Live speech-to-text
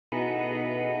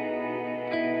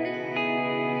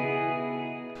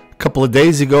couple of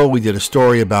days ago, we did a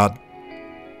story about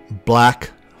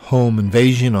black home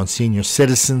invasion on senior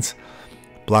citizens.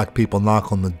 Black people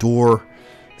knock on the door.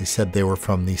 They said they were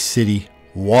from the city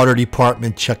water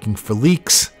department checking for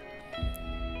leaks.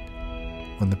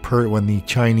 When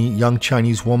the young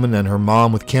Chinese woman and her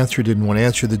mom with cancer didn't want to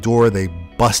answer the door, they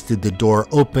busted the door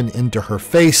open into her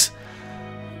face,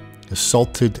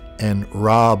 assaulted and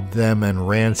robbed them and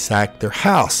ransacked their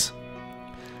house.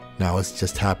 Now it's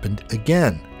just happened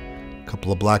again. A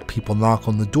couple of black people knock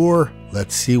on the door.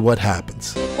 Let's see what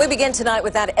happens. We begin tonight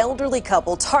with that elderly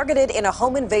couple targeted in a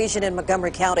home invasion in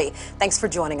Montgomery County. Thanks for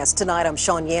joining us tonight. I'm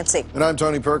Sean Yancey. And I'm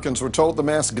Tony Perkins. We're told the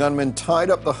masked gunman tied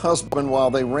up the husband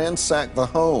while they ransacked the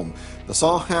home. This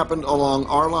all happened along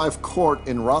Our Life Court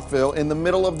in Rockville in the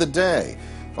middle of the day.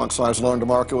 Fox 5's Lauren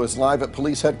DeMarco is live at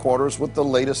police headquarters with the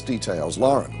latest details.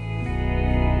 Lauren.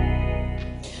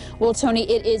 Well, Tony,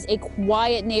 it is a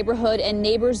quiet neighborhood and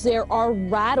neighbors there are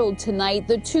rattled tonight.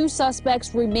 The two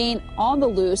suspects remain on the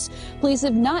loose. Police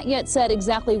have not yet said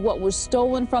exactly what was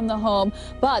stolen from the home,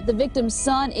 but the victim's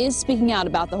son is speaking out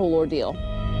about the whole ordeal.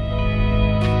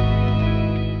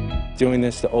 Doing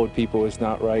this to old people is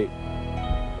not right.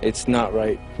 It's not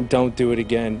right. Don't do it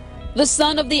again. The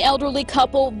son of the elderly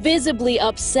couple visibly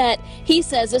upset. He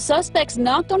says the suspects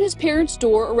knocked on his parents'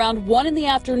 door around 1 in the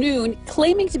afternoon,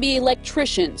 claiming to be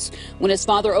electricians. When his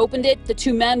father opened it, the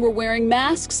two men were wearing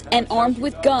masks and armed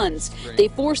with guns. They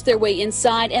forced their way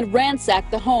inside and ransacked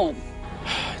the home.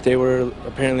 They were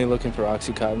apparently looking for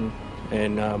Oxycontin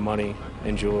and money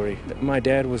and jewelry. My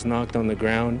dad was knocked on the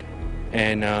ground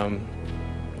and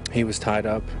he was tied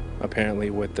up, apparently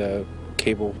with the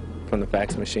cable from the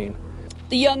fax machine.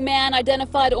 The young man,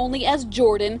 identified only as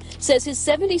Jordan, says his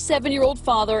 77-year-old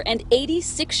father and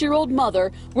 86-year-old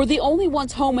mother were the only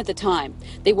ones home at the time.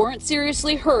 They weren't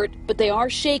seriously hurt, but they are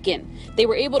shaken. They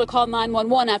were able to call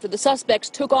 911 after the suspects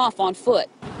took off on foot.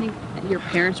 I think your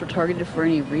parents were targeted for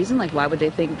any reason? Like, why would they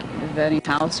think of any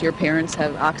house your parents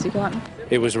have Oxycontin?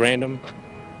 It was random.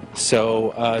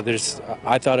 So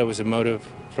I thought it was a motive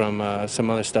from some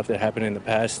other stuff that happened in the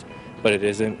past, but it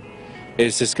isn't.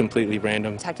 It's just completely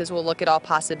random. Detectives will look at all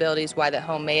possibilities why that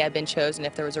home may have been chosen,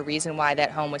 if there was a reason why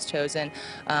that home was chosen.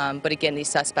 But again, these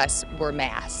suspects were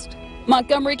masked.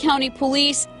 Montgomery County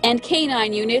Police and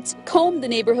K-9 units combed the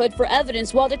neighborhood for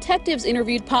evidence while detectives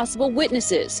interviewed possible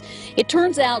witnesses. It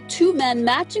turns out two men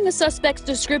matching the suspect's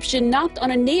description knocked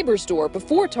on a neighbor's door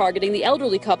before targeting the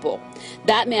elderly couple.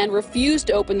 That man refused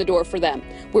to open the door for them.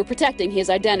 We're protecting his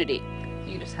identity.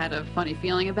 You just had a funny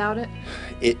feeling about it?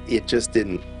 It just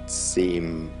didn't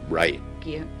seem right.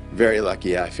 Cute. Very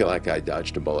lucky. I feel like I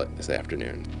dodged a bullet this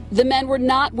afternoon. The men were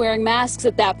not wearing masks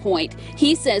at that point.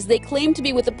 He says they claimed to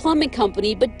be with a plumbing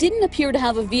company but didn't appear to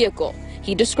have a vehicle.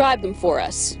 He described them for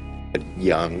us.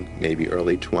 Young, maybe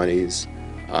early 20s,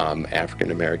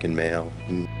 African-American male.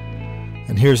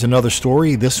 And here's another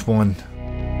story, this one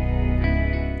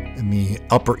in the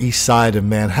Upper East Side of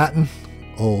Manhattan.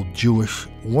 Old Jewish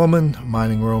woman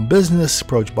minding her own business,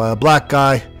 approached by a black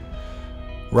guy,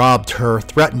 robbed her,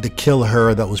 threatened to kill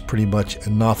her. That was pretty much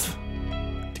enough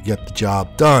to get the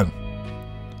job done.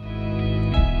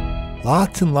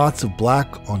 Lots and lots of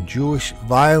black on Jewish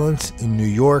violence in New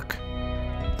York.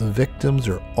 The victims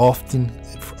are often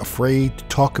afraid to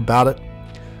talk about it,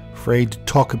 afraid to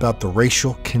talk about the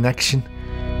racial connection.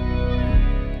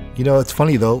 You know, it's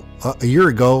funny though, a year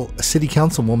ago, a city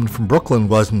councilwoman from Brooklyn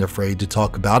wasn't afraid to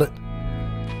talk about it.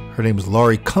 Her name was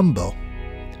Laurie Cumbo.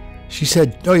 She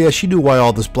said, oh yeah, she knew why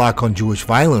all this black on Jewish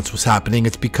violence was happening.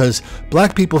 It's because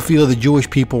black people feel the Jewish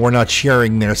people were not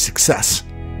sharing their success.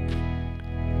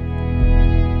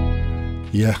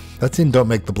 Yeah, that's in Don't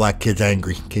Make the Black Kids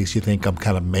Angry, in case you think I'm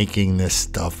kind of making this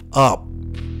stuff up.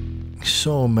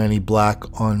 So many black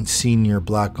on senior,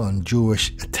 black on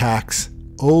Jewish attacks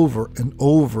over and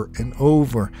over and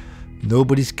over.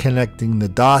 Nobody's connecting the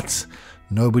dots.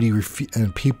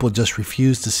 And people just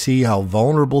refuse to see how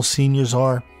vulnerable seniors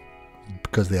are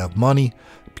because they have money,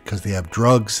 because they have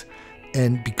drugs,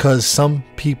 and because some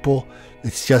people,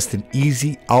 it's just an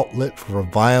easy outlet for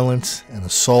violence and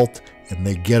assault, and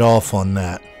they get off on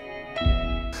that.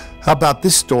 How about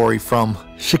this story from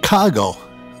Chicago?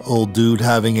 Old dude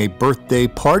having a birthday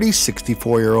party,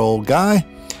 64-year-old guy,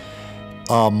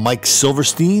 Mike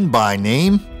Silverstein by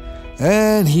name,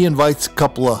 and he invites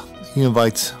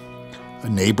a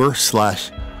neighbor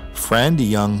slash friend, a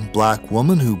young black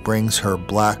woman who brings her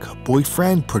black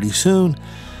boyfriend pretty soon.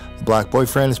 The black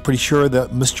boyfriend is pretty sure that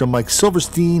Mr. Mike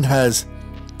Silverstein has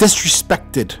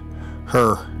disrespected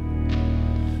her.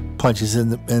 Punches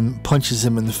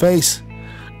him in the face.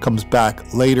 Comes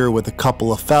back later with a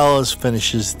couple of fellas,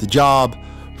 finishes the job,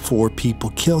 4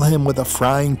 people kill him with a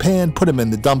frying pan, put him in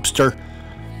the dumpster.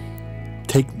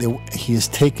 He is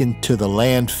taken to the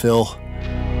landfill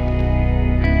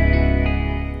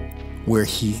where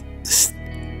he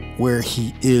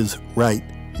is right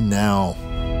now.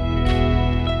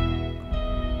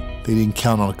 They didn't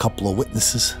count on a couple of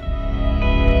witnesses.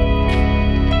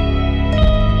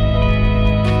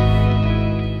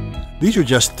 These are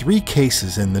just 3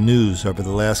 cases in the news over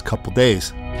the last couple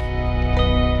days.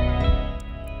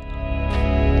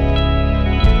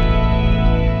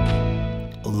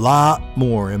 A lot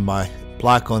more in my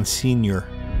Black on Senior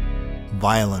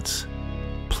Violence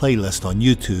playlist on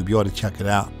YouTube. You ought to check it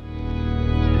out.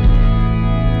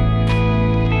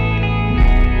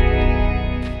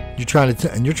 You're trying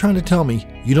to tell me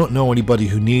you don't know anybody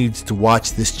who needs to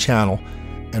watch this channel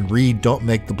and read "Don't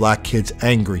Make the Black Kids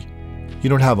Angry." You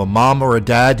don't have a mom or a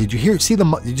dad. Did you see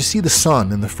the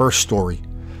son in the first story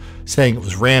saying it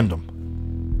was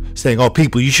random, saying, "Oh,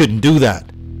 people, you shouldn't do that"?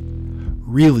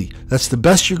 Really, that's the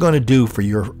best you're going to do for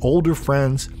your older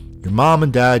friends, your mom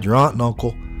and dad, your aunt and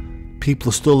uncle, people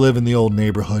who still live in the old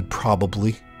neighborhood,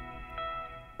 probably.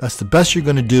 That's the best you're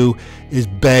going to do, is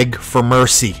beg for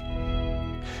mercy.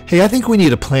 Hey, I think we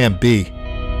need a plan B.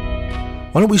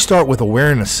 Why don't we start with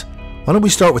awareness? Why don't we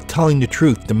start with telling the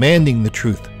truth, demanding the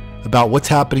truth about what's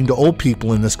happening to old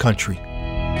people in this country?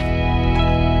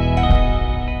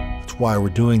 That's why we're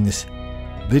doing this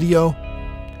video.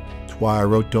 That's why I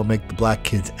wrote "Don't Make the Black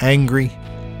Kids Angry."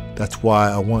 That's why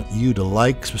I want you to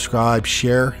like, subscribe,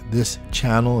 share this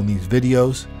channel and these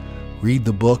videos. Read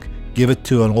the book. Give it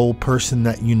to an old person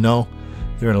that you know.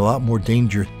 They're in a lot more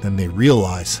danger than they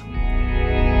realize.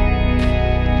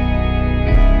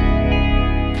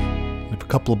 If a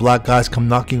couple of black guys come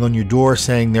knocking on your door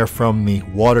saying they're from the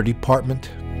water department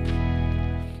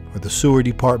or the sewer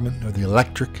department or the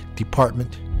electric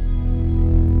department,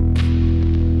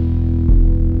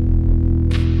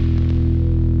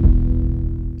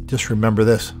 just remember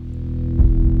this: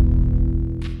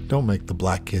 don't make the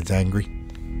black kids angry.